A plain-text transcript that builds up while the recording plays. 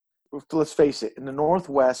let's face it, in the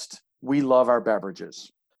Northwest, we love our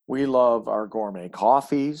beverages. We love our gourmet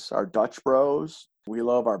coffees, our Dutch Bros. We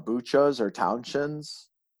love our buchas, our townshends,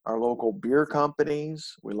 our local beer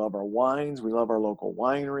companies. We love our wines. We love our local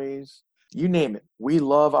wineries. You name it. We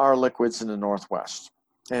love our liquids in the Northwest.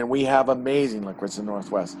 And we have amazing liquids in the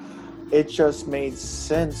Northwest. It just made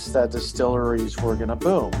sense that distilleries were going to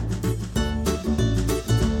boom.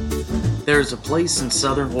 There's a place in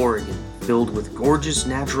Southern Oregon filled with gorgeous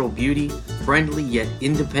natural beauty, friendly yet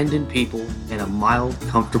independent people, and a mild,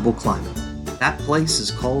 comfortable climate. That place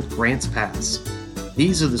is called Grants Pass.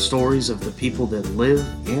 These are the stories of the people that live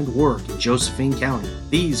and work in Josephine County.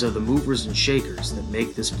 These are the movers and shakers that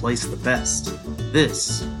make this place the best.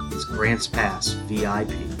 This is Grants Pass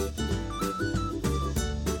VIP.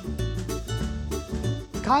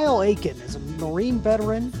 Kyle Aiken is a Marine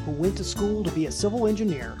veteran who went to school to be a civil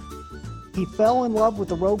engineer. He fell in love with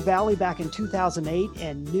the Rogue Valley back in 2008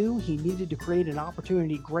 and knew he needed to create an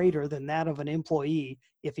opportunity greater than that of an employee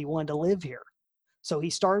if he wanted to live here. So he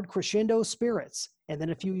started Crescendo Spirits, and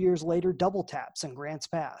then a few years later, Double Taps in Grants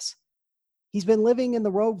Pass. He's been living in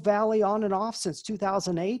the Rogue Valley on and off since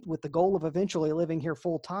 2008 with the goal of eventually living here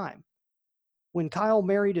full time. When Kyle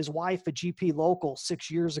married his wife at GP Local 6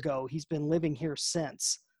 years ago, he's been living here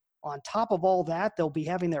since. On top of all that, they'll be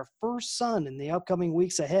having their first son in the upcoming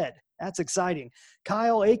weeks ahead. That's exciting.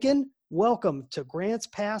 Kyle Aiken, welcome to Grants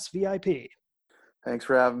Pass VIP. Thanks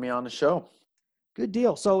for having me on the show. Good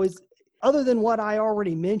deal. So other than what I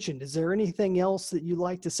already mentioned, is there anything else that you'd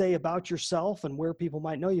like to say about yourself and where people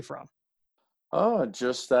might know you from?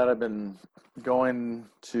 Just that I've been going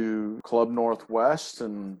to Club Northwest,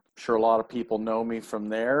 and I'm sure a lot of people know me from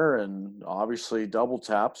there, and obviously Double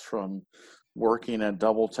Taps from working at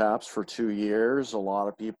Double Taps for 2 years. A lot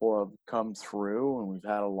of people have come through, and we've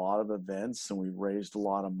had a lot of events, and we've raised a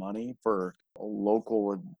lot of money for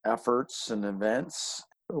local efforts and events.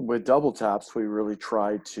 With Double Taps, we really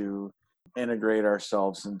tried to integrate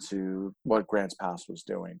ourselves into what Grants Pass was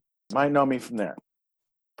doing. You might know me from there.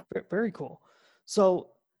 Very cool. So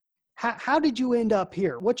how did you end up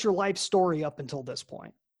here? What's your life story up until this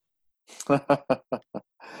point?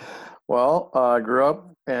 Well, I grew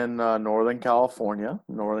up in Northern California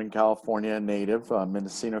native,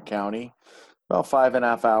 Mendocino County, about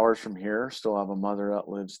 5.5 hours from here. Still have a mother that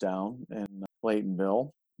lives down in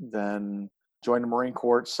Laytonville. Then joined the Marine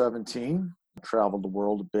Corps at 17, traveled the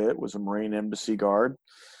world a bit, was a Marine Embassy Guard.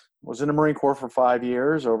 Was in the Marine Corps for 5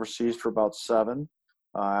 years, overseas for about 7.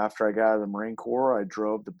 After I got out of the Marine Corps, I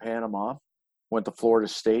drove to Panama, went to Florida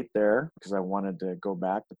State there because I wanted to go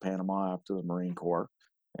back to Panama after the Marine Corps,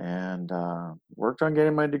 and worked on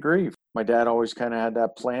getting my degree. My dad always kind of had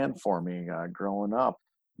that plan for me growing up.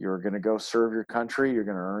 You're going to go serve your country. You're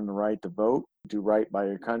going to earn the right to vote, do right by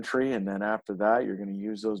your country. And then after that, you're going to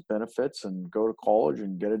use those benefits and go to college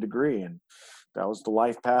and get a degree. And that was the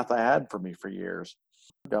life path I had for me for years.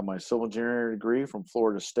 Got my civil engineering degree from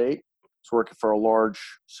Florida State. Was working for a large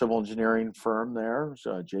civil engineering firm there,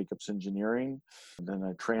 Jacobs Engineering. And then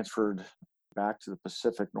I transferred back to the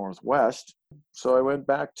Pacific Northwest. So I went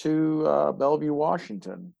back to Bellevue,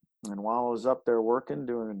 Washington. And while I was up there working,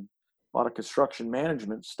 doing a lot of construction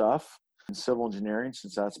management stuff and civil engineering,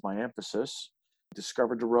 since that's my emphasis,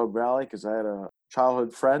 discovered the Rogue Valley because I had a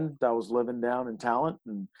childhood friend that was living down in Talent,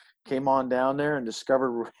 and came on down there and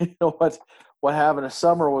discovered what having a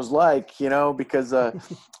summer was like, because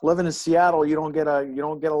living in Seattle, you don't get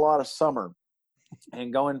a lot of summer,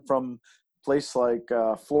 and going from a place like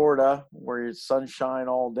Florida where it's sunshine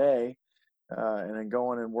all day, and then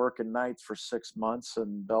going and working nights for 6 months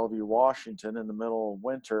in Bellevue, Washington in the middle of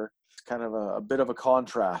winter, it's kind of a bit of a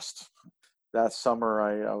contrast. That summer,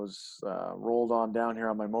 I was rolled on down here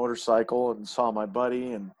on my motorcycle and saw my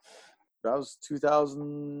buddy, and that was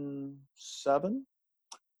 2007,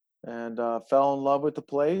 and fell in love with the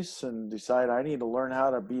place and decided I need to learn how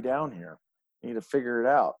to be down here. I need to figure it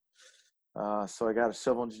out. So I got a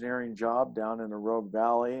civil engineering job down in the Rogue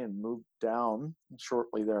Valley and moved down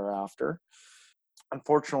shortly thereafter.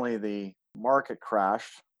 Unfortunately, the market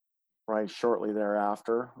crashed right shortly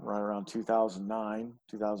thereafter, right around 2008,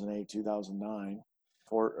 2009.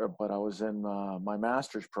 But I was in my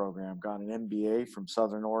master's program, got an MBA from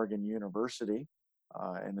Southern Oregon University.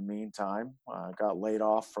 In the meantime, I got laid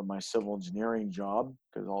off from my civil engineering job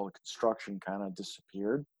because all the construction kind of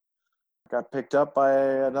disappeared. Got picked up by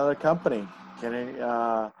another company.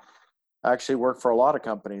 I actually worked for a lot of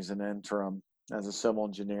companies in the interim as a civil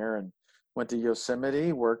engineer, and went to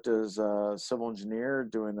Yosemite, worked as a civil engineer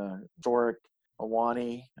doing a historic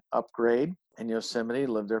Ahwahnee upgrade in Yosemite,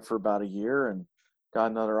 lived there for about a year, and got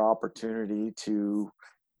another opportunity to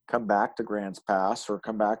come back to Grants Pass or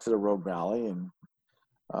come back to the Rogue Valley and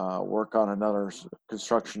work on another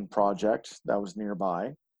construction project that was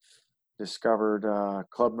nearby. Discovered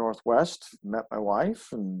Club Northwest, met my wife,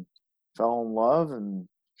 and fell in love. And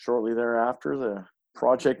shortly thereafter, the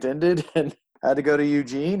project ended and had to go to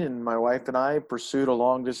Eugene. And my wife and I pursued a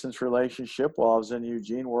long-distance relationship while I was in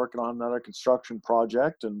Eugene working on another construction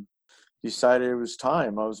project, and decided it was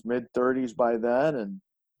time. I was mid-30s by then, and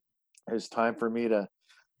it was time for me to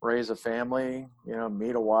raise a family,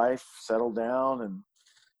 meet a wife, settle down, and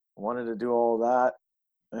wanted to do all that.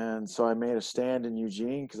 And so I made a stand in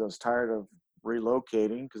Eugene because I was tired of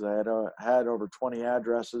relocating, because I had over 20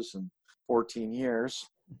 addresses in 14 years.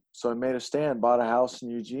 So I made a stand, bought a house in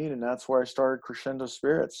Eugene, and that's where I started Crescendo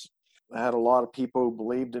Spirits. I had a lot of people who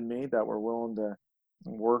believed in me that were willing to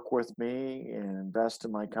work with me and invest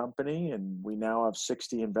in my company. And we now have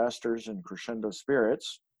 60 investors in Crescendo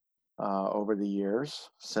Spirits over the years.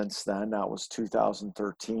 Since then, that was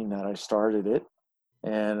 2013 that I started it.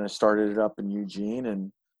 And I started it up in Eugene,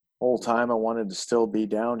 and whole time I wanted to still be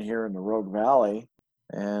down here in the Rogue Valley.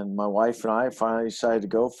 And my wife and I finally decided to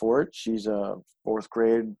go for it. She's a 4th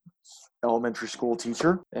grade elementary school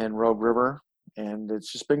teacher in Rogue River, and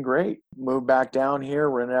it's just been great. Moved back down here,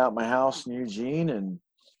 rented out my house in Eugene, and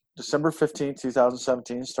December 15th,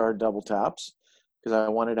 2017, started Double Taps because I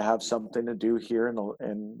wanted to have something to do here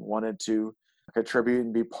and wanted to contribute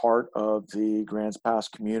and be part of the Grants Pass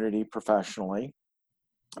community professionally.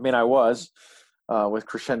 I mean, I was with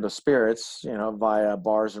Crescendo Spirits, via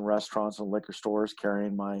bars and restaurants and liquor stores,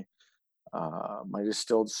 carrying my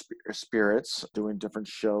distilled spirits, doing different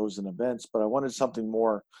shows and events. But I wanted something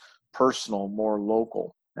more personal, more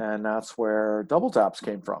local, and that's where Double Taps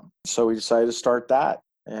came from. So we decided to start that,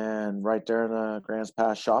 and right there in the Grants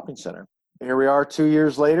Pass Shopping Center. Here we are 2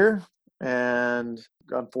 years later, and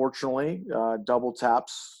unfortunately, Double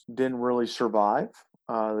Taps didn't really survive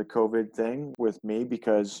the COVID thing with me,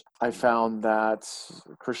 because I found that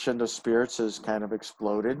Crescendo Spirits has kind of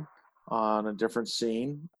exploded on a different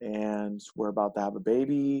scene, and we're about to have a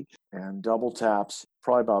baby, and Double Taps,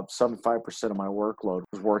 probably about 75% of my workload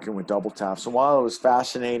was working with Double Taps. So while it was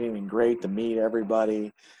fascinating and great to meet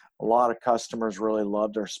everybody, a lot of customers really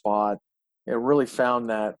loved our spot. It really found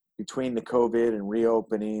that between the COVID and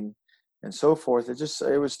reopening and so forth,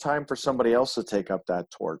 it was time for somebody else to take up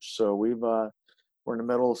that torch. So we're in the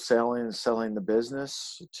middle of selling the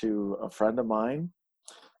business to a friend of mine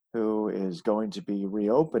who is going to be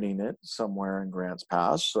reopening it somewhere in Grants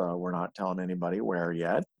Pass. We're not telling anybody where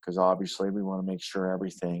yet, because obviously we want to make sure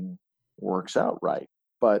everything works out right.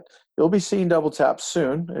 But you'll be seeing Double Tap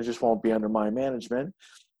soon. It just won't be under my management.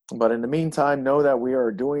 But in the meantime, know that we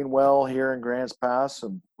are doing well here in Grants Pass,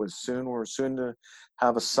 and we're soon to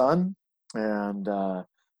have a son, and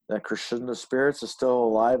that Crescendo Spirits is still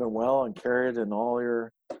alive and well and carried in all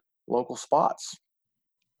your local spots.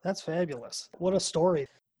 That's fabulous. What a story.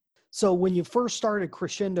 So when you first started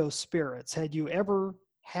Crescendo Spirits, had you ever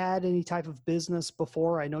had any type of business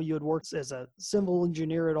before? I know you had worked as a civil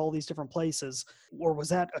engineer at all these different places, or was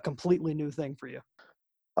that a completely new thing for you?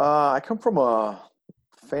 I come from a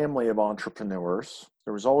family of entrepreneurs.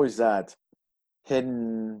 There was always that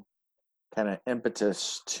hidden kind of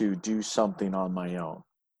impetus to do something on my own.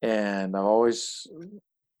 And I've always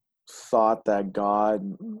thought that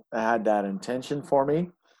God had that intention for me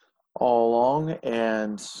all along.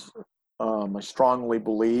 And I strongly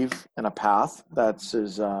believe in a path that's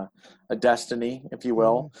a destiny, if you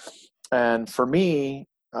will. Mm-hmm. And for me,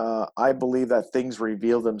 I believe that things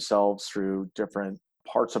reveal themselves through different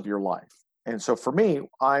parts of your life. And so for me,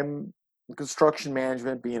 I'm construction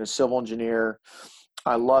management, being a civil engineer.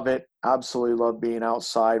 I love it. Absolutely love being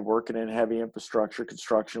outside, working in heavy infrastructure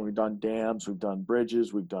construction. We've done dams, we've done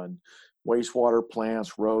bridges, we've done wastewater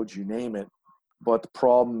plants, roads, you name it. But the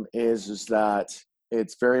problem is that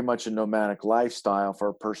it's very much a nomadic lifestyle for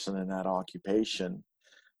a person in that occupation.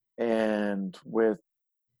 And with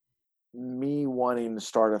me wanting to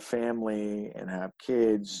start a family and have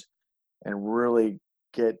kids and really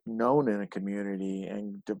get known in a community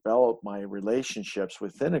and develop my relationships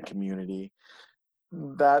within a community,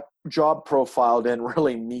 that job profile didn't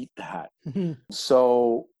really meet that.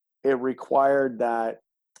 So it required that,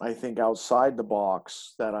 I think, outside the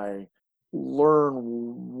box, that I learn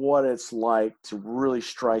what it's like to really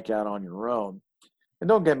strike out on your own. And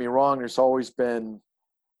don't get me wrong, there's always been,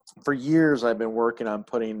 for years, I've been working on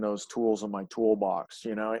putting those tools in my toolbox,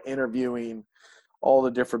 interviewing all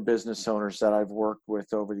the different business owners that I've worked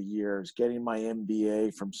with over the years, getting my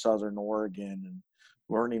MBA from Southern Oregon, and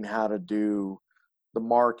learning how to do the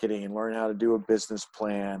marketing, learning how to do a business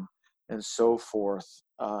plan, and so forth,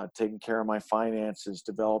 taking care of my finances,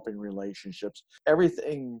 developing relationships.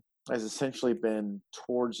 Everything has essentially been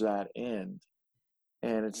towards that end.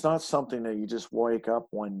 And it's not something that you just wake up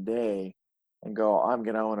one day and go, I'm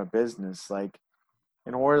going to own a business. Like,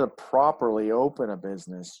 in order to properly open a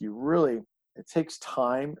business, it takes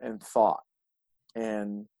time and thought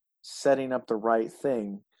and setting up the right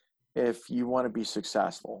thing if you want to be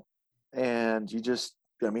successful. And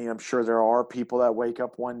I'm sure there are people that wake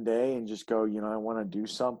up one day and just go, I want to do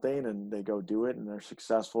something, and they go do it and they're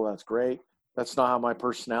successful. That's great. That's not how my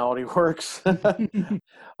personality works.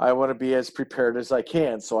 I want to be as prepared as I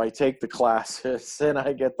can. So I take the classes and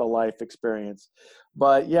I get the life experience.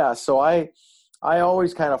 But yeah, so I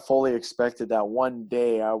always kind of fully expected that one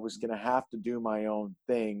day I was going to have to do my own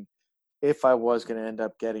thing if I was going to end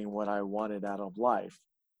up getting what I wanted out of life.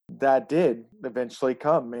 That did eventually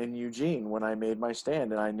come in Eugene when I made my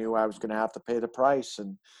stand, and I knew I was going to have to pay the price.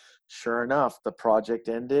 And sure enough, the project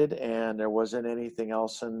ended and there wasn't anything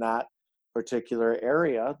else in that particular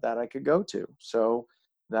area that I could go to. So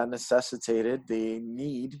that necessitated the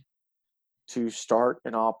need to start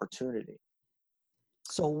an opportunity.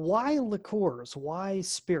 So why liqueurs? Why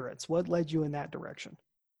spirits? What led you in that direction?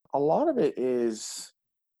 A lot of it is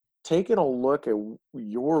taking a look at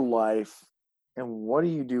your life and what do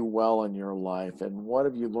you do well in your life, and what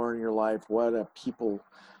have you learned in your life?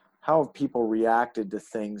 How have people reacted to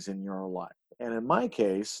things in your life? And in my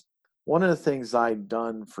case, one of the things I'd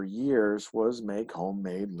done for years was make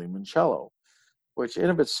homemade limoncello, which in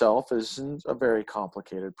of itself isn't a very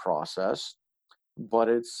complicated process, but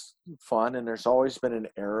it's fun. And there's always been an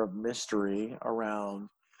air of mystery around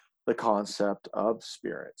the concept of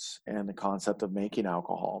spirits and the concept of making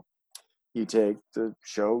alcohol. You take the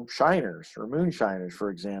show Shiners or Moonshiners,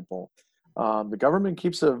 for example. The government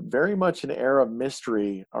keeps very much an air of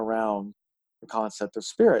mystery around the concept of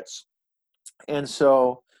spirits. And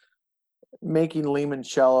so making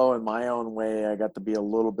limoncello in my own way, I got to be a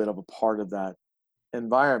little bit of a part of that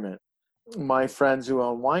environment. My friends who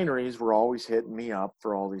own wineries were always hitting me up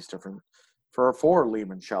for all these for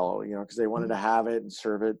limoncello, because they wanted to have it and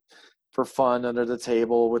serve it for fun under the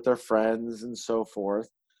table with their friends and so forth.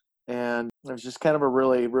 And it was just kind of a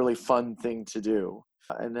really, really fun thing to do.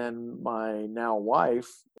 And then my now wife,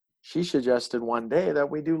 she suggested one day that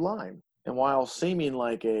we do lime. And while seeming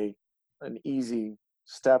like an easy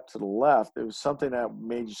step to the left, it was something that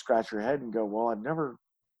made you scratch your head and go, well, I've never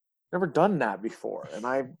done that before. And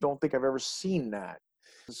I don't think I've ever seen that.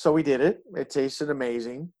 So we did it. It tasted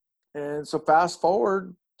amazing. And so fast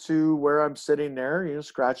forward to where I'm sitting there,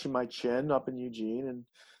 scratching my chin up in Eugene and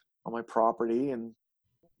on my property, and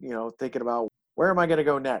thinking about where am I going to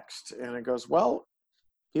go next? And it goes, well,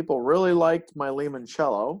 people really liked my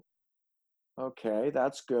limoncello. Okay,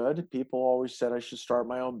 that's good. People always said I should start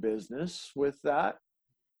my own business with that.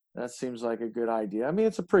 That seems like a good idea. I mean,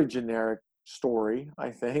 it's a pretty generic story, I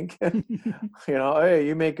think. Hey,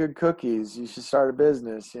 you make good cookies, you should start a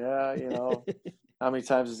business. Yeah, how many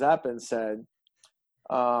times has that been said?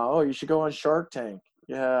 Oh, you should go on Shark Tank.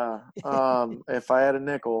 Yeah, if I had a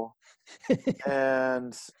nickel.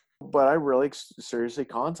 But I really seriously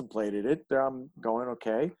contemplated it. I'm going,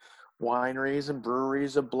 okay, wineries and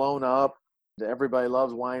breweries have blown up. Everybody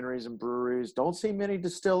loves wineries and breweries. Don't see many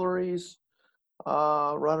distilleries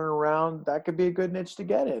running around. That could be a good niche to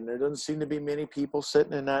get in. There doesn't seem to be many people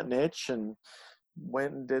sitting in that niche. And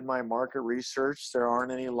went and did my market research. There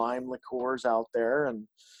aren't any lime liqueurs out there. And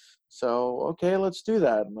so, okay, let's do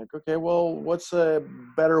that. I'm like, okay, well, what's a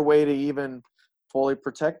better way to even fully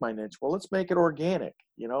protect my niche? Well, let's make it organic.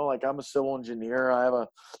 Like, I'm a civil engineer. I have a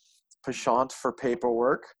penchant for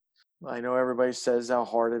paperwork. I know everybody says how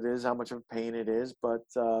hard it is, how much of a pain it is, but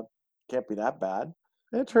can't be that bad.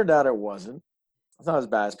 And it turned out it wasn't. It's not as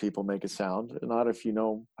bad as people make it sound. Not if you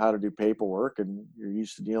know how to do paperwork and you're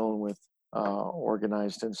used to dealing with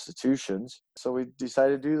organized institutions. So we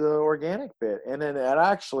decided to do the organic bit, and then it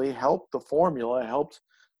actually helped the formula, helped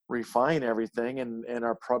refine everything, and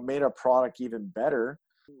made our product even better.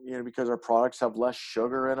 Because our products have less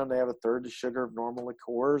sugar in them. They have a third the sugar of normal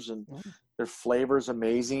liqueurs, and their flavor is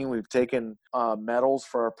amazing. We've taken metals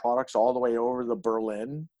for our products all the way over to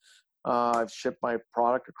Berlin. I've shipped my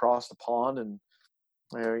product across the pond, and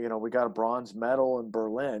we got a bronze medal in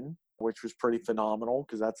Berlin, which was pretty phenomenal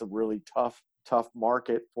because that's a really tough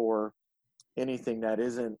market for anything that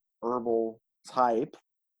isn't herbal type.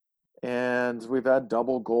 And we've had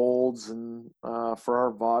double golds and for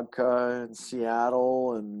our vodka in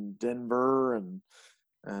Seattle and Denver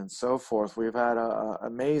and so forth. We've had a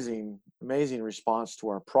amazing response to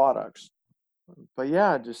our products. But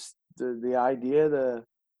yeah, just the idea to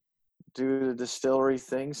do the distillery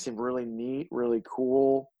thing. Seemed really neat, really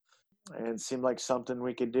cool, and seemed like something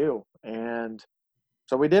we could do. And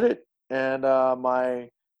so we did it. And my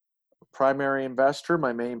primary investor,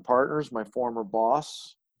 my main partners, my former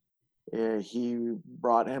boss, he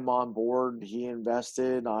brought him on board. He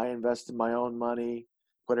invested. I invested my own money.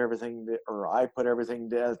 I put everything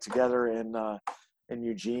together in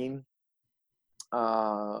Eugene,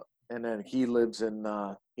 and then he lives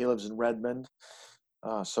in Redmond.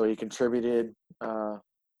 So he contributed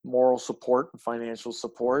moral support and financial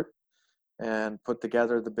support, and put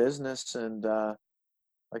together the business. And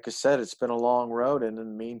like I said, it's been a long road. And in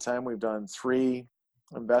the meantime, we've done 3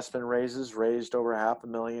 investment raises, raised over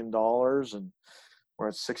 $500,000, and we're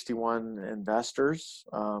at 61 investors.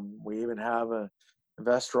 We even have an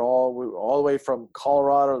investor all the way from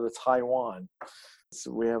Colorado to Taiwan.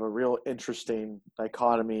 So we have a real interesting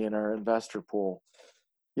dichotomy in our investor pool.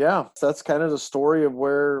 Yeah, that's kind of the story of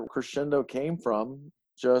where Crescendo came from.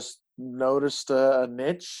 Just noticed a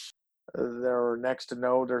niche.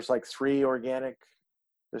 There's like 3 organic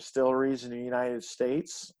distilleries in the United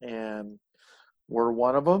States, and we're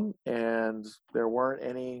one of them. And there weren't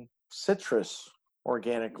any citrus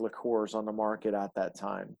organic liqueurs on the market at that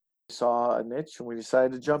time. We saw a niche and we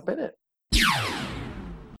decided to jump in it.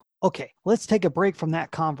 Okay, let's take a break from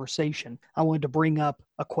that conversation. I wanted to bring up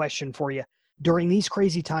a question for you. During these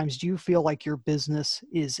crazy times, do you feel like your business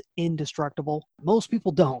is indestructible? Most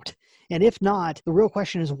people don't. And if not, the real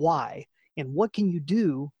question is why? And what can you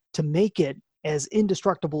do to make it as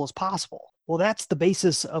indestructible as possible? Well, that's the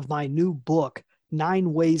basis of my new book,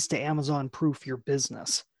 9 Ways to Amazon Proof Your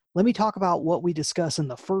Business. Let me talk about what we discuss in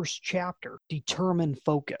the first chapter, determine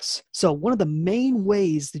focus. So one of the main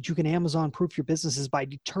ways that you can Amazon proof your business is by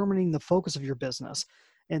determining the focus of your business.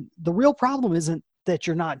 And the real problem isn't that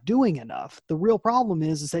you're not doing enough. The real problem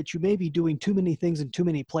is that you may be doing too many things in too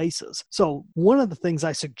many places. So one of the things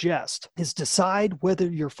I suggest is decide whether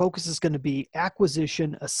your focus is going to be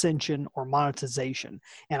acquisition, ascension, or monetization.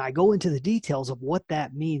 And I go into the details of what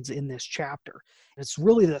that means in this chapter. And it's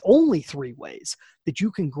really the only 3 ways that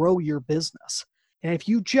you can grow your business. And if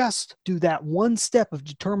you just do that one step of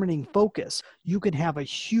determining focus, you can have a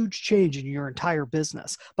huge change in your entire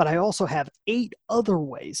business. But I also have 8 other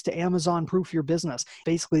ways to Amazon proof your business.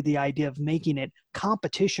 Basically, the idea of making it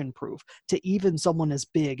competition proof to even someone as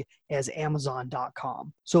big as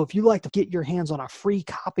Amazon.com. So if you'd like to get your hands on a free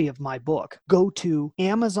copy of my book, go to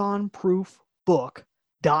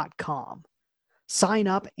AmazonProofBook.com. Sign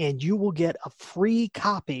up and you will get a free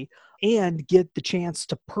copy and get the chance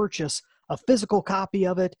to purchase a physical copy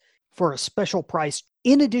of it for a special price.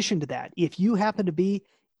 In addition to that, if you happen to be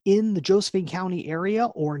in the Josephine County area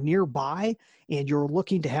or nearby and you're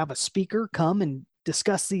looking to have a speaker come and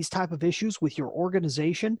discuss these type of issues with your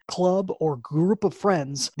organization, club, or group of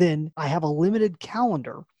friends, then I have a limited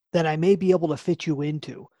calendar that I may be able to fit you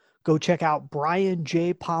into. Go check out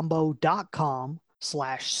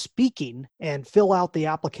brianjpombo.com/speaking and fill out the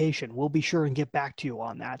application. We'll be sure and get back to you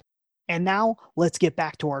on that. And now let's get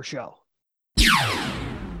back to our show.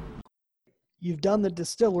 You've done the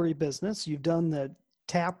distillery business. You've done the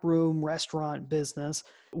tap room, restaurant business.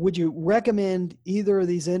 Would you recommend either of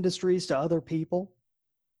these industries to other people?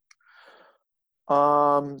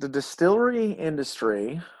 The distillery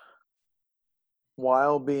industry,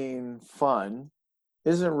 while being fun,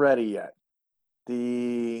 isn't ready yet.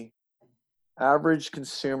 The average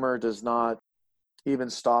consumer does not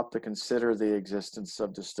even stop to consider the existence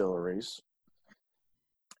of distilleries.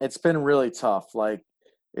 It's been really tough. Like,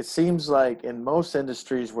 it seems like in most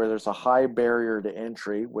industries where there's a high barrier to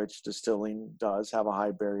entry, which distilling does have a high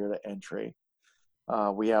barrier to entry,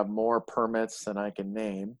 we have more permits than I can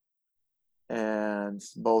name, and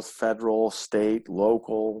both federal, state,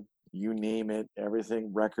 local, you name it,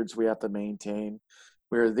 everything, records we have to maintain.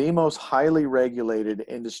 We're the most highly regulated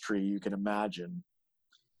industry you can imagine.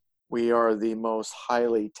 We are the most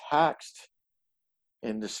highly taxed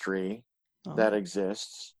industry that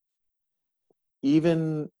exists.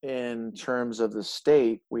 Even in terms of the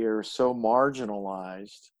state, we are so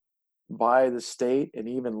marginalized by the state and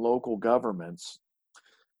even local governments.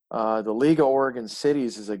 The League of Oregon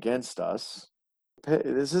Cities is against us.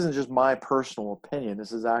 This isn't just my personal opinion.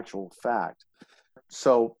 This is actual fact.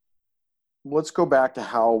 So let's go back to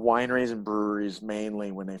how wineries and breweries,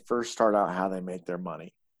 mainly when they first start out, how they make their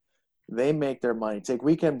money. They make their money. Take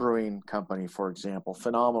Weekend Brewing Company, for example.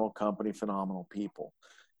 Phenomenal company, phenomenal people.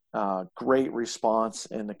 Great response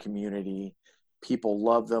in the community. People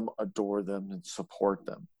love them, adore them, and support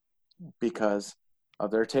them because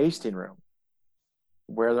of their tasting room,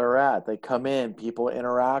 where they're at. They come in, people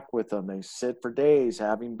interact with them. They sit for days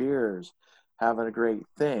having beers, having a great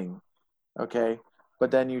thing. Okay.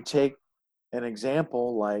 But then you take an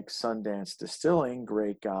example like Sundance Distilling,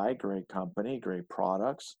 great guy, great company, great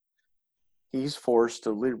products. He's forced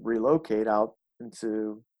to relocate out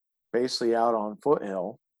into basically out on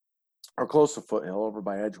Foothill or close to Foothill over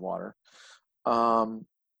by Edgewater. Um,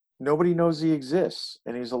 Nobody knows he exists,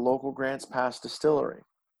 and he's a local Grants Pass distillery.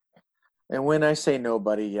 And when I say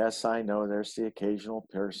nobody, yes, I know there's the occasional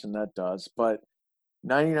person that does, but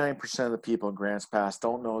 99% of the people in Grants Pass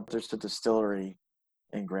don't know there's a distillery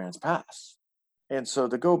in Grants Pass. And so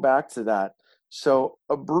to go back to that, so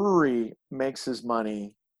a brewery makes his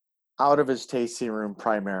money out of his tasting room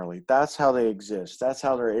primarily. That's how they exist. That's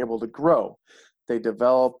how they're able to grow. They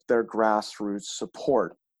develop their grassroots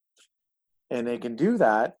support. And they can do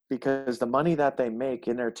that because the money that they make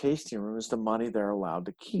in their tasting room is the money they're allowed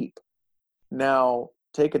to keep. Now,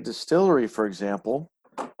 take a distillery, for example.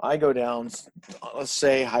 I go down, let's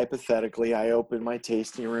say hypothetically, I open my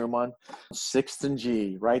tasting room on 6th and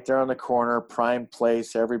G, right there on the corner, prime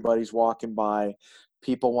place. Everybody's walking by.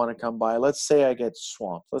 People want to come by. Let's say I get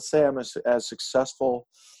swamped. Let's say I'm as successful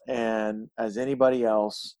and as anybody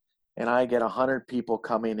else, and I get 100 people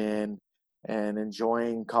coming in and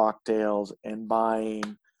enjoying cocktails and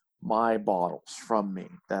buying my bottles from me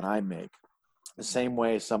that I make, the same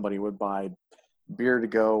way somebody would buy beer to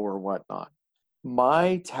go or whatnot.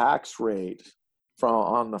 My tax rate from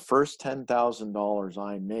on the first $10,000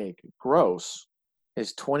 I make gross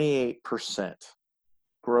is 28%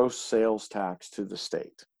 gross sales tax to the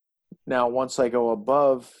state. Now, once I go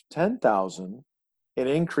above 10,000, it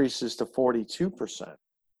increases to 42%.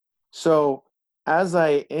 So as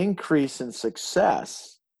I increase in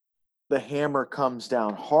success, the hammer comes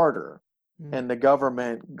down harder, and the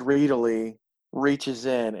government greedily reaches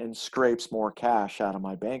in and scrapes more cash out of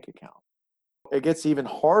my bank account. It gets even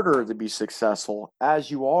harder to be successful as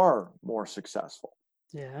you are more successful.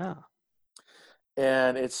 Yeah.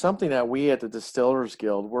 And it's something that we at the Distillers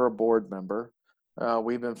Guild, we're a board member.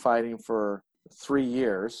 We've been fighting for 3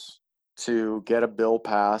 years to get a bill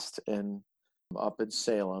passed up in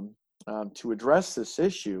Salem to address this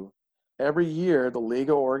issue. Every year, the League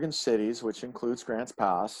of Oregon Cities, which includes Grants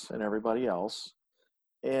Pass and everybody else,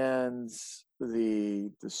 and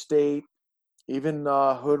the state, even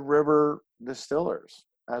Hood River Distillers,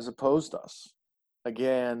 has opposed us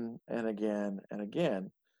again and again and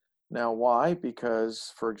again. Now, why?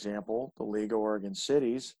 Because, for example, the League of Oregon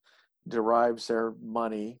Cities derives their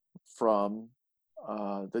money from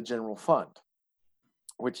the general fund,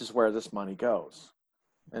 which is where this money goes.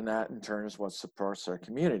 And that, in turn, is what supports their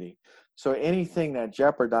community. So anything that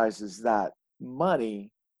jeopardizes that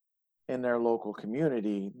money in their local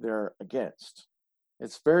community, they're against.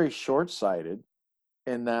 It's very short-sighted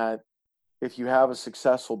in that if you have a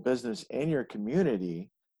successful business in your community,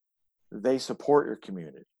 they support your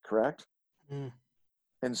community, correct?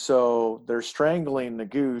 And so they're strangling the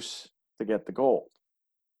goose to get the gold.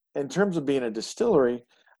 In terms of being a distillery,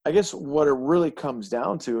 I guess what it really comes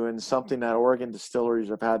down to, and something that Oregon distilleries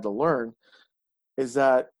have had to learn, is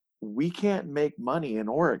that we can't make money in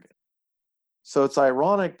Oregon. So it's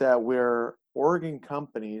ironic that we're Oregon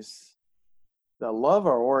companies that love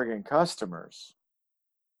our Oregon customers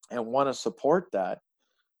and want to support that,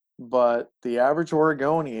 but the average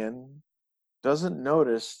Oregonian doesn't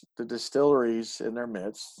notice the distilleries in their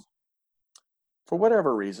midst for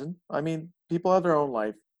whatever reason. I mean, people have their own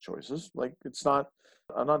life choices. Like,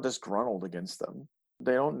 I'm not disgruntled against them.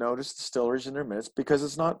 They don't notice distilleries in their midst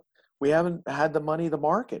because we haven't had the money to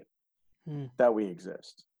market that we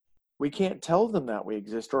exist. We can't tell them that we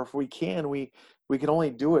exist, or if we can, we can only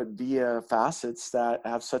do it via facets that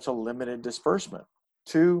have such a limited disbursement.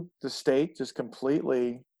 2, the state just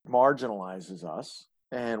completely marginalizes us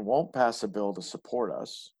and won't pass a bill to support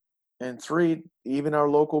us. And 3, even our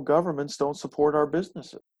local governments don't support our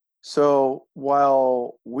businesses. So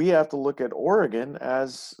while we have to look at Oregon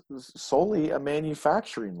as solely a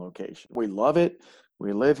manufacturing location, we love it,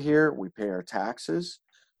 we live here, we pay our taxes,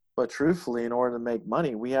 but truthfully, in order to make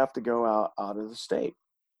money, we have to go out of the state,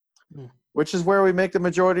 which is where we make the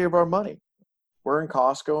majority of our money. We're in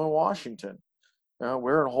Costco in Washington.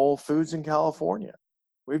 We're in Whole Foods in California.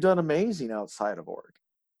 We've done amazing outside of Oregon.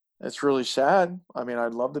 It's really sad. I mean,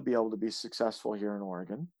 I'd love to be able to be successful here in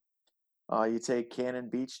Oregon. You take Cannon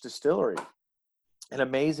Beach Distillery, an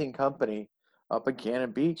amazing company up in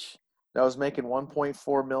Cannon Beach that was making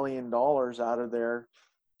 $1.4 million out of their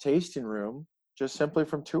tasting room just simply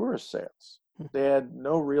from tourist sales. They had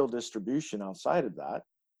no real distribution outside of that.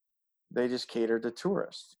 They just catered to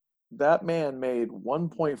tourists. That man made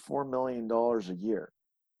 $1.4 million a year.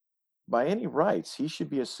 By any rights, he should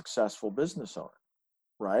be a successful business owner,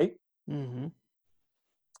 right?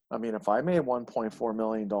 I mean, if I made $1.4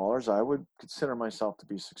 million, I would consider myself to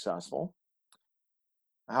be successful.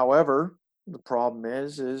 However, the problem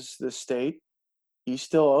is the state, he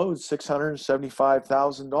still owed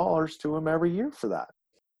 $675,000 to him every year for that,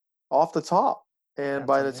 off the top. And That's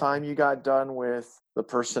by the amazing. time you got done with the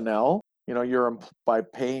personnel, you're by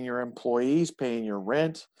paying your employees, paying your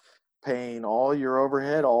rent, paying all your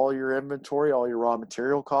overhead, all your inventory, all your raw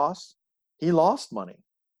material costs, he lost money.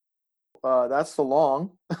 That's the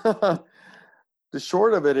long. The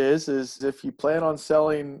short of it is if you plan on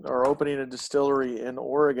selling or opening a distillery in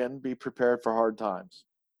Oregon, be prepared for hard times.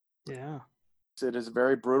 Yeah. It is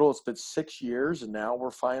very brutal. It's been 6 years, and now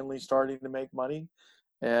we're finally starting to make money,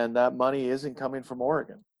 and that money isn't coming from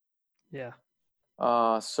Oregon. Yeah.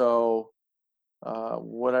 Would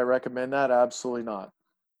I recommend that? Absolutely not.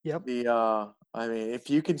 Yep. I mean, if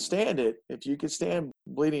you can stand it, if you can stand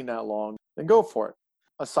bleeding that long, then go for it.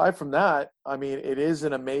 Aside from that, I mean, it is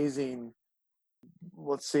an amazing.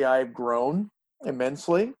 Let's see, I've grown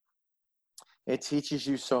immensely. It teaches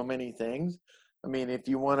you so many things. I mean, if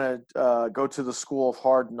you want to go to the school of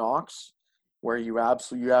hard knocks, where you have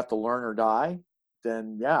to learn or die,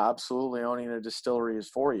 then yeah, absolutely owning a distillery is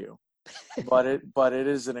for you. But it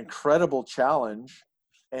is an incredible challenge,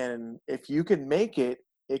 and if you can make it,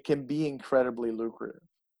 it can be incredibly lucrative.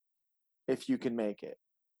 If you can make it.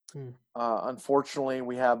 Unfortunately,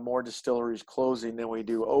 we have more distilleries closing than we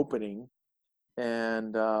do opening.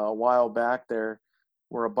 And a while back, there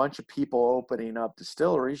were a bunch of people opening up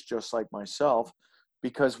distilleries, just like myself,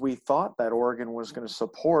 because we thought that Oregon was going to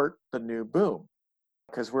support the new boom.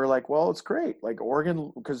 Because we're like, well, it's great. Like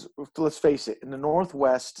Oregon, because let's face it, in the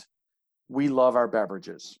Northwest, we love our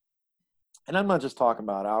beverages. And I'm not just talking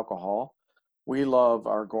about alcohol. We love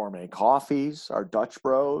our gourmet coffees, our Dutch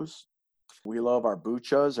Bros. We love our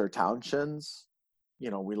buchas, our Townshends.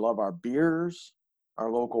 We love our beers, our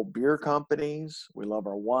local beer companies. We love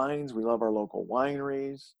our wines. We love our local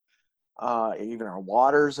wineries. Even our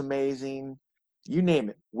water's amazing. You name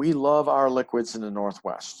it. We love our liquids in the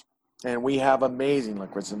Northwest. And we have amazing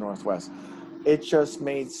liquids in the Northwest. It just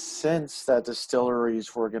made sense that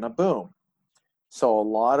distilleries were going to boom. So a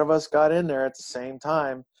lot of us got in there at the same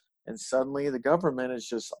time, and suddenly the government is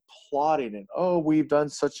just applauding it. Oh, we've done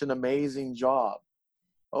such an amazing job.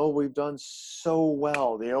 Oh, we've done so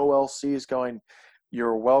well. The OLC is going,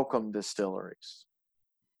 you're welcome, distilleries.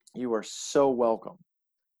 You are so welcome,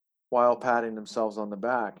 while patting themselves on the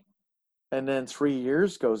back. And then 3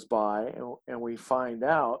 years goes by, and we find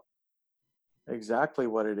out exactly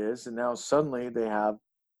what it is. And now suddenly they have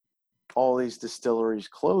all these distilleries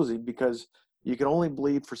closing because you can only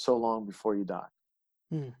bleed for so long before you die.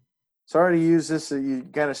 Sorry to use this. You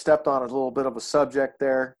kind of stepped on a little bit of a subject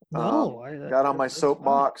there. No, got on my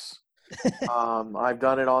soapbox. I've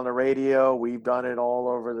done it on the radio. We've done it all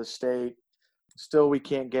over the state. Still, we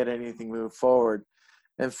can't get anything moved forward.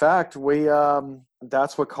 In fact,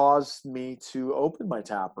 that's what caused me to open my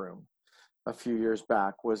tap room a few years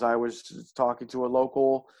back. Was I was talking to a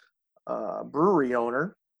local brewery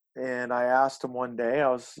owner, and I asked him one day. I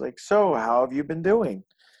was like, "So, how have you been doing?"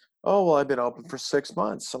 "Oh, well, I've been open for 6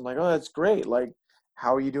 months." I'm like, "Oh, that's great. Like,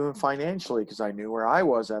 how are you doing financially?" Because I knew where I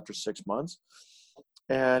was after 6 months.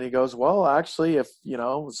 And he goes, "Well, actually, if,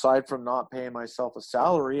 aside from not paying myself a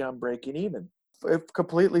salary, I'm breaking even." It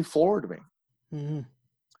completely floored me. Mm-hmm.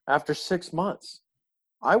 After 6 months.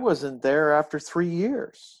 I wasn't there after 3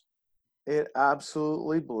 years. It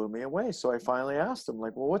absolutely blew me away. So I finally asked him,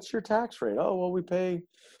 like, "Well, what's your tax rate?" "Oh, well, we pay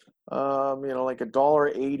like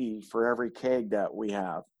 $1.80 for every keg that we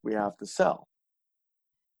have to sell."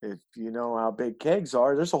 If you know how big kegs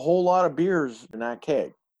are, there's a whole lot of beers in that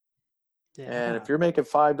keg. Yeah. And if you're making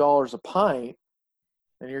 $5 a pint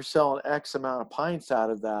and you're selling X amount of pints out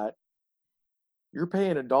of that, you're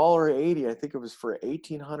paying $1.80. I think it was for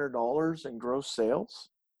 $1,800 in gross sales.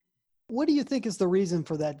 What do you think is the reason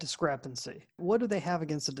for that discrepancy? What do they have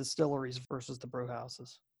against the distilleries versus the brew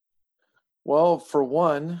houses? Well, for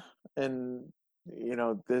one, and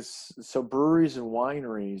so breweries and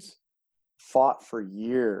wineries fought for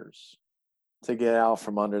years to get out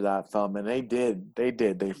from under that thumb, and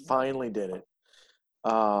they finally did it.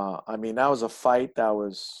 I mean, that was a fight that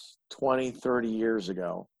was 20, 30 years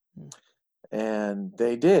ago, and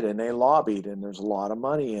they did, and they lobbied, and there's a lot of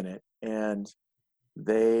money in it, and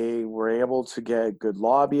they were able to get good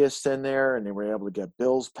lobbyists in there, and they were able to get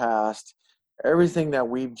bills passed. Everything that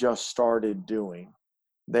we've just started doing.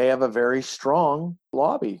 They have a very strong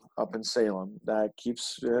lobby up in Salem that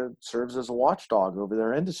serves as a watchdog over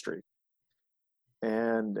their industry.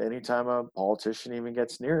 And anytime a politician even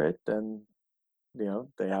gets near it, then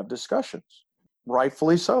they have discussions.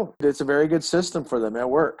 rightfully so. It's a very good system for them. It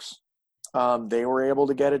works. They were able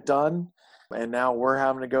to get it done, and now we're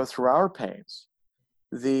having to go through our pains.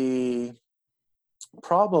 The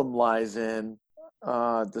problem lies in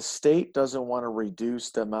the state doesn't want to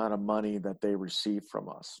reduce the amount of money that they receive from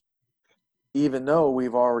us, even though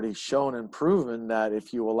we've already shown and proven that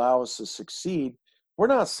if you allow us to succeed, we're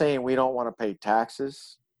not saying we don't want to pay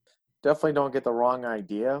taxes. Definitely don't get the wrong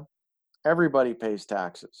idea. Everybody pays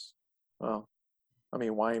taxes. Well, I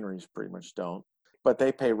mean, wineries pretty much don't, but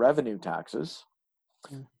they pay revenue taxes.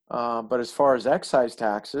 But as far as excise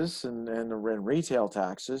taxes and retail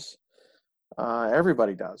taxes,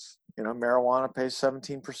 everybody does. Marijuana pays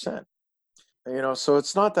 17%. So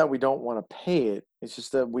it's not that we don't want to pay it. It's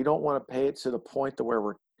just that we don't want to pay it to the point to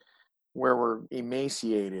where we're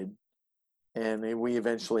emaciated, and we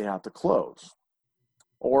eventually have to close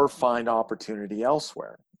or find opportunity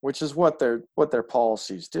elsewhere, which is what their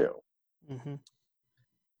policies do. Mm-hmm.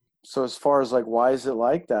 So as far as why is it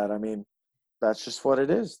like that? I mean, that's just what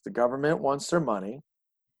it is. The government wants their money.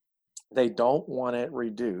 They don't want it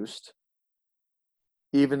reduced,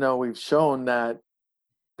 even though we've shown that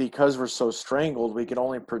because we're so strangled, we can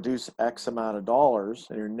only produce X amount of dollars,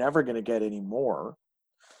 and you're never going to get any more.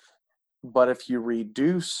 But if you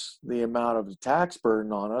reduce the amount of tax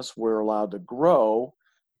burden on us, we're allowed to grow.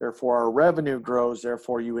 Therefore, our revenue grows.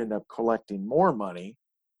 Therefore, you end up collecting more money.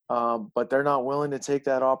 But they're not willing to take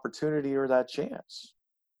that opportunity or that chance.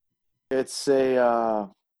 It's a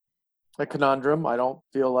conundrum. I don't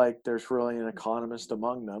feel like there's really an economist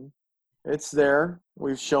among them. It's there.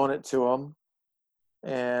 We've shown it to them.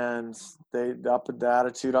 And the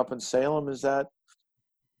attitude up in Salem is that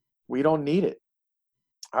we don't need it.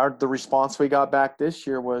 The response we got back this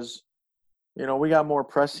year was, we got more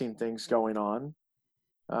pressing things going on.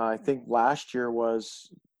 I think last year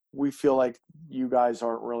was, we feel like you guys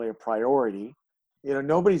aren't really a priority.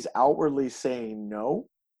 Nobody's outwardly saying no,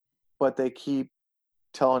 but they keep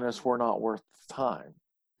telling us we're not worth the time.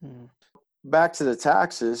 Mm. Back to the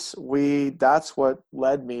taxes, that's what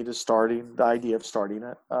led me to the idea of starting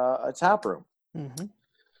a tap room. Mm-hmm.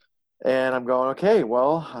 And I'm going, okay,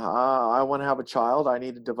 well, I want to have a child. I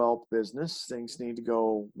need to develop business. Things need to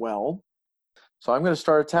go well. So I'm going to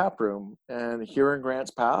start a tap room, and here in Grants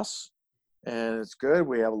Pass, and it's good.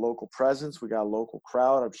 We have a local presence. We got a local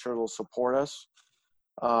crowd. I'm sure they'll support us.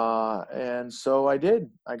 And so I did.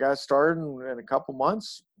 I got started in a couple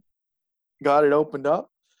months, got it opened up.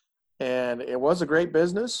 And it was a great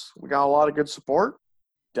business. We got a lot of good support.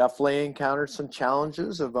 Definitely encountered some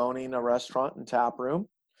challenges of owning a restaurant and tap room.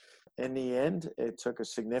 In the end, it took a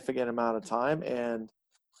significant amount of time. And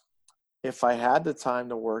if I had the time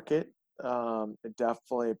to work it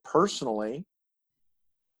definitely, personally,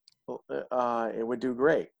 it would do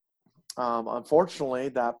great. Unfortunately,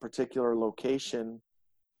 that particular location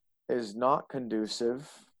is not conducive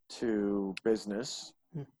to business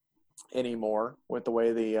anymore with the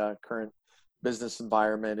way the current business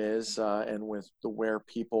environment is and with where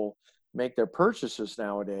people make their purchases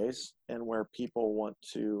nowadays and where people want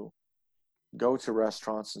to go to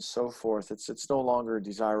restaurants and so forth. It's no longer a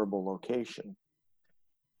desirable location.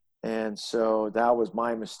 And so that was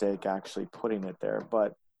my mistake, actually putting it there.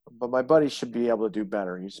 But my buddy should be able to do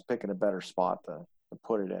better. He's picking a better spot to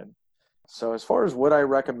put it in. So as far as would I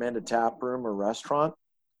recommend a tap room or restaurant,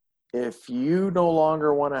 if you no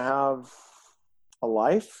longer want to have a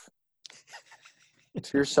life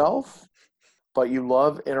to yourself, but you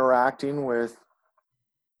love interacting with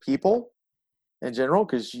people in general,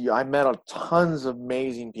 because I met tons of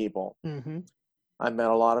amazing people. Mm-hmm. I met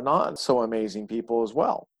a lot of not so amazing people as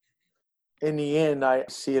well. In the end, I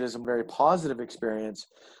see it as a very positive experience,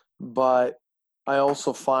 but I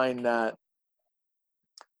also find that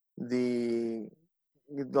the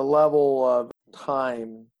level of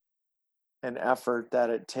time and effort that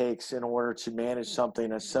it takes in order to manage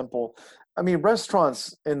something as simple. I mean,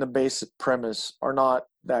 restaurants in the basic premise are not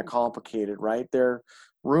that complicated, right? They're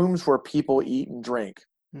rooms where people eat and drink.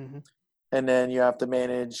 Mm-hmm. And then you have to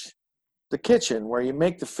manage the kitchen where you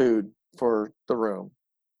make the food for the room,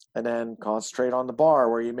 and then concentrate on the bar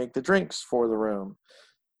where you make the drinks for the room.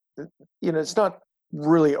 It's not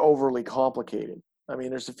really overly complicated. I mean,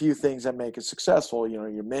 there's a few things that make it successful,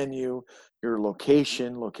 your menu, your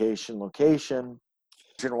location,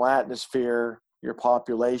 general atmosphere, your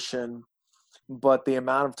population, but the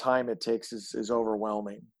amount of time it takes is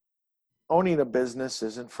overwhelming. Owning a business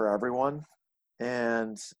isn't for everyone.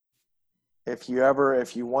 And if you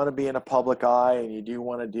want to be in a public eye and you do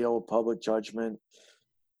want to deal with public judgment,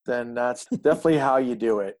 then that's definitely how you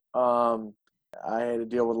do it. I had to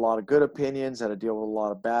deal with a lot of good opinions, had to deal with a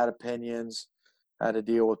lot of bad opinions, had to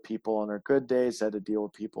deal with people on their good days, had to deal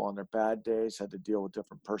with people on their bad days, had to deal with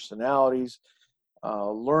different personalities,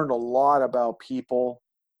 learned a lot about people,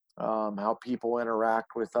 how people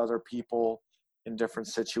interact with other people in different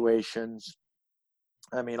situations.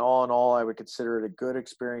 I mean, all in all, I would consider it a good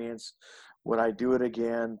experience. Would I do it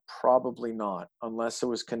again? Probably not, unless it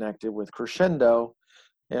was connected with Crescendo.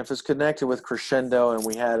 And if it's connected with Crescendo and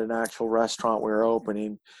we had an actual restaurant we were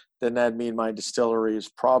opening, then that'd mean my distillery is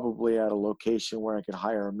probably at a location where I could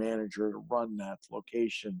hire a manager to run that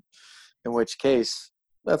location, in which case,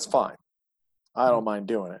 that's fine. I don't mind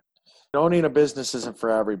doing it. Owning a business isn't for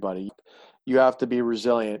everybody. You have to be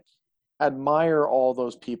resilient. Admire all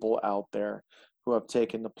those people out there who have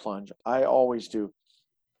taken the plunge. I always do.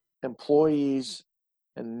 Employees,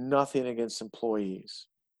 and nothing against employees.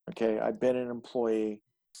 Okay, I've been an employee.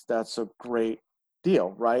 That's a great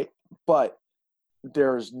deal, right? But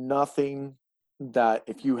there's nothing that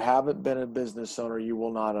if you haven't been a business owner, you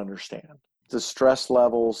will not understand. The stress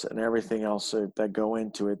levels and everything else that go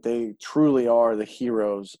into it, they truly are the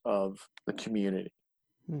heroes of the community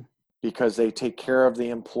because they take care of the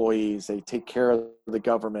employees, they take care of the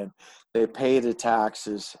government, they pay the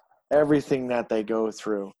taxes, everything that they go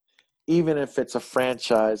through. Even if it's a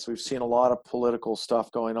franchise, we've seen a lot of political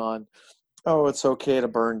stuff going on. Oh, it's okay to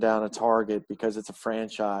burn down a Target because it's a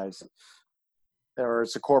franchise. Or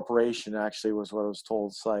it's a corporation, actually, was what I was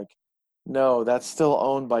told. It's like, no, that's still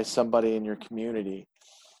owned by somebody in your community.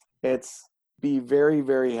 It's be very,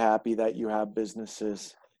 very happy that you have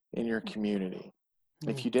businesses in your community.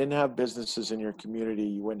 If you didn't have businesses in your community,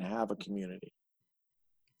 you wouldn't have a community.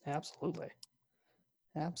 Absolutely.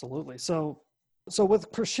 Absolutely. So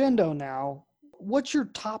with Crescendo now, what's your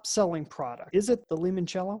top selling product? Is it the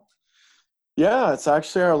Limoncello? Yeah, it's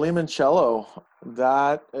actually our Limoncello.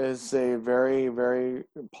 That is a very, very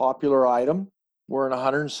popular item. We're in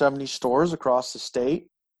 170 stores across the state.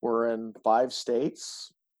 We're in 5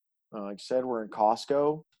 states. Like I said, we're in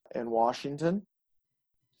Costco in Washington.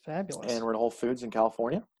 Fabulous. And we're in Whole Foods in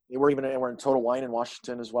California. We're in Total Wine in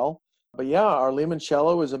Washington as well. But yeah, our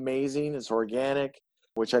Limoncello is amazing. It's organic,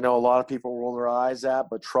 which I know a lot of people roll their eyes at,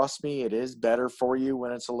 but trust me, it is better for you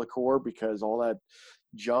when it's a liqueur because all that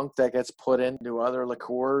junk that gets put into other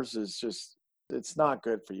liqueurs is just, it's not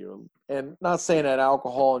good for you. And not saying that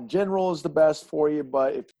alcohol in general is the best for you,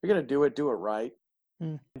 but if you're going to do it right.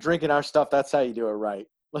 Drinking our stuff, that's how you do it right.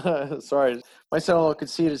 Sorry, might sound a little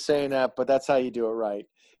conceited saying that, but that's how you do it right.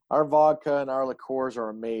 Our vodka and our liqueurs are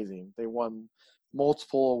amazing. They won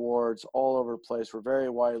multiple awards all over the place. We're very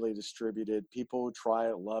widely distributed. People who try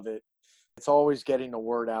it love it. It's always getting the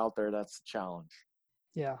word out there. That's the challenge.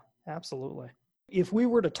 Yeah, absolutely. If we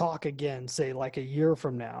were to talk again, say like a year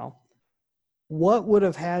from now, what would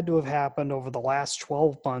have had to have happened over the last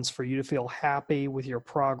 12 months for you to feel happy with your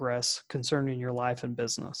progress concerning your life and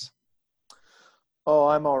business? Oh,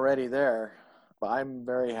 I'm already there. I'm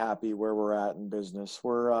very happy where we're at in business.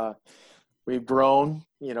 We've grown,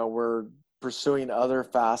 we're pursuing other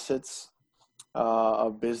facets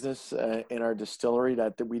of business in our distillery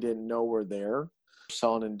that we didn't know were there. We're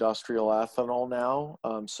selling industrial ethanol now.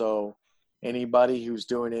 So anybody who's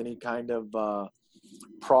doing any kind of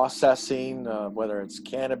processing, whether it's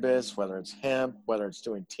cannabis, whether it's hemp, whether it's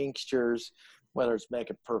doing tinctures, whether it's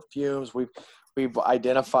making perfumes, we've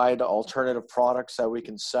identified alternative products that we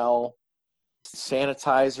can sell.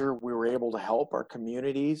 Sanitizer, we were able to help our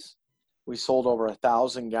communities. We sold over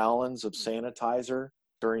 1,000 gallons of sanitizer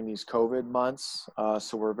during these COVID months.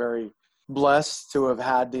 So we're very blessed to have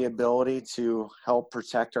had the ability to help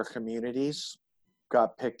protect our communities.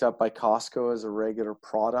 Got picked up by Costco as a regular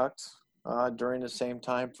product during the same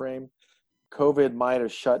time frame. COVID might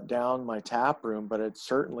have shut down my tap room, but it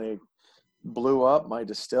certainly blew up my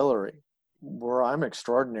distillery. Where I'm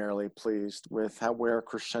extraordinarily pleased with where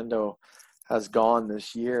Crescendo has gone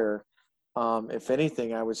this year. If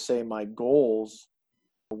anything, I would say my goals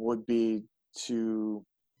would be to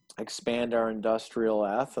expand our industrial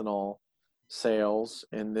ethanol sales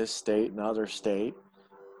in this state and other state.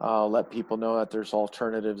 Let people know that there's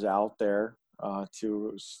alternatives out there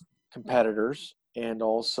to competitors, and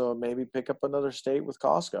also maybe pick up another state with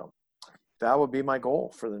Costco. That would be my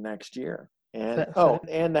goal for the next year. And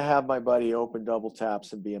and to have my buddy open Double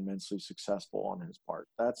Taps and be immensely successful on his part.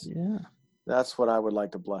 That's what I would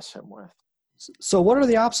like to bless him with. So what are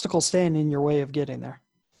the obstacles standing in your way of getting there?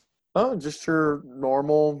 Oh, just your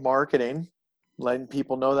normal marketing, letting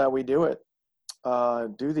people know that we do it,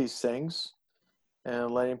 do these things,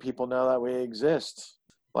 and letting people know that we exist.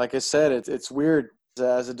 Like I said, it's weird.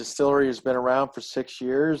 As a distillery who's been around for 6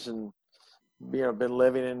 years and been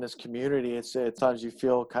living in this community, it's at times you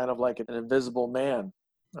feel kind of like an invisible man.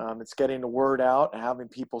 It's getting the word out, having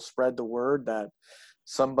people spread the word that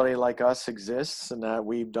somebody like us exists and that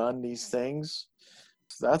we've done these things.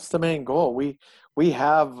 That's the main goal. We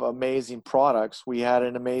have amazing products. We had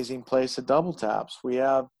an amazing place at Double Taps. We've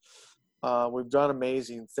done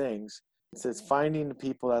amazing things. It's finding the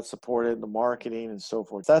people that support it, the marketing and so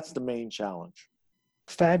forth. That's the main challenge.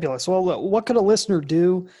 Fabulous. Well, what could a listener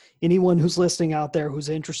do? Anyone who's listening out there who's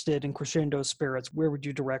interested in Crescendo Spirits, where would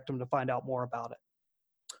you direct them to find out more about it?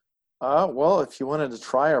 Well, if you wanted to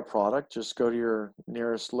try our product, just go to your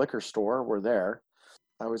nearest liquor store. We're there.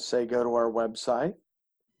 I would say go to our website,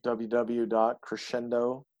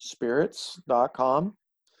 www.crescendospirits.com,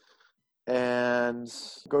 and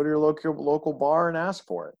go to your local bar and ask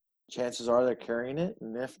for it. Chances are they're carrying it,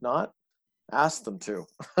 and if not, ask them to.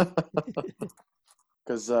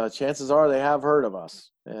 Because chances are they have heard of us,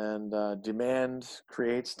 and demand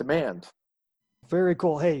creates demand. Very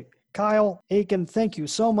cool. Hey, Kyle Aiken, thank you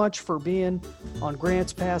so much for being on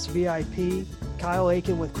Grants Pass VIP. Kyle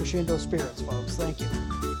Aiken with Crescendo Spirits, folks. Thank you.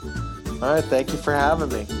 All right. Thank you for having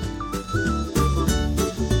me.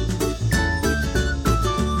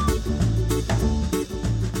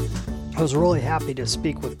 I was really happy to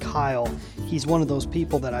speak with Kyle. He's one of those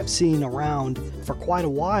people that I've seen around for quite a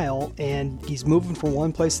while, and he's moving from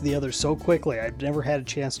one place to the other so quickly. I've never had a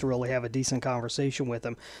chance to really have a decent conversation with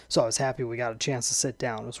him, so I was happy we got a chance to sit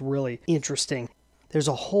down. It was really interesting. There's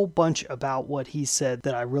a whole bunch about what he said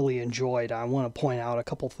that I really enjoyed. I want to point out a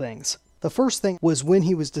couple things. The first thing was when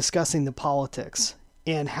he was discussing the politics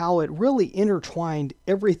and how it really intertwined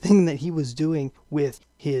everything that he was doing with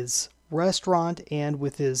his restaurant and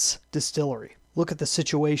with his distillery. Look at the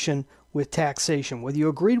situation with taxation. Whether you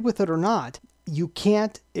agreed with it or not, you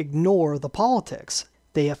can't ignore the politics.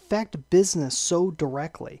 They affect business so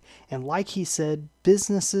directly. And like he said,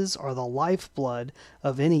 businesses are the lifeblood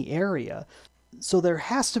of any area. So there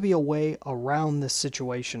has to be a way around this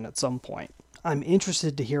situation at some point. I'm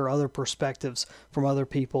interested to hear other perspectives from other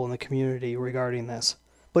people in the community regarding this.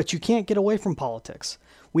 But you can't get away from politics.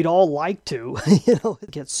 We'd all like to,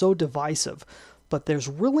 it gets so divisive, but there's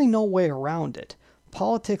really no way around it.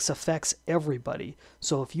 Politics affects everybody,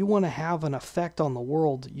 so if you want to have an effect on the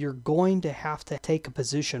world, you're going to have to take a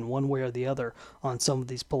position one way or the other on some of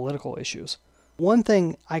these political issues. One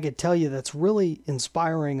thing I could tell you that's really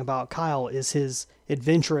inspiring about Kyle is his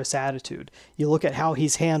adventurous attitude. You look at how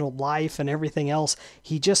he's handled life and everything else,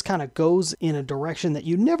 he just kind of goes in a direction that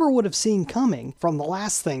you never would have seen coming from the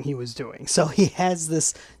last thing he was doing. So he has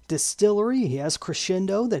this distillery, he has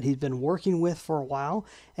Crescendo that he's been working with for a while,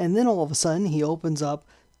 and then all of a sudden he opens up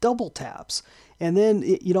Double Taps. And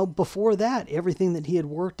then, before that, everything that he had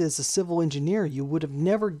worked as a civil engineer, you would have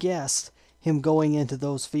never guessed him going into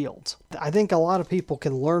those fields. I think a lot of people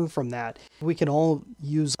can learn from that. We can all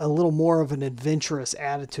use a little more of an adventurous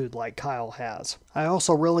attitude like Kyle has. I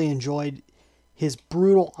also really enjoyed his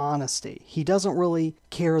brutal honesty. He doesn't really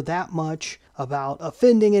care that much about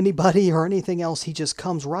offending anybody or anything else. He just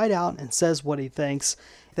comes right out and says what he thinks.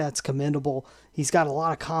 That's commendable. He's got a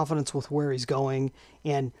lot of confidence with where he's going.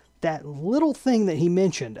 And that little thing that he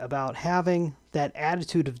mentioned about having that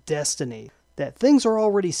attitude of destiny, that things are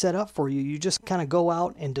already set up for you. You just kind of go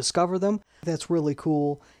out and discover them. That's really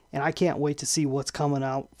cool. And I can't wait to see what's coming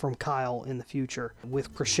out from Kyle in the future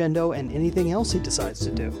with Crescendo and anything else he decides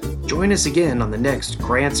to do. Join us again on the next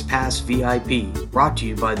Grants Pass VIP, brought to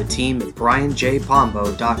you by the team at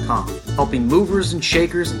BrianJPombo.com, helping movers and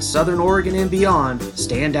shakers in Southern Oregon and beyond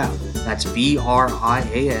stand out. That's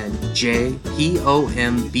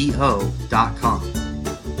BrianJPombo.com.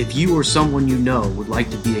 If you or someone you know would like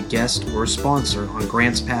to be a guest or a sponsor on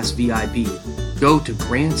Grants Pass VIP, go to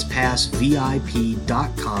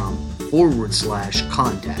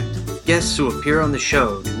grantspassvip.com/contact. Guests who appear on the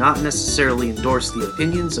show do not necessarily endorse the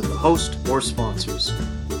opinions of the host or sponsors.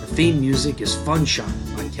 The theme music is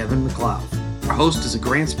Funshine by Kevin MacLeod. Our host is a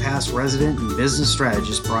Grants Pass resident and business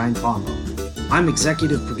strategist, Brian Pombo. I'm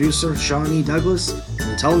executive producer Sean E. Douglas.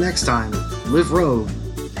 Until next time, live road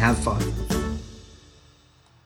and have fun.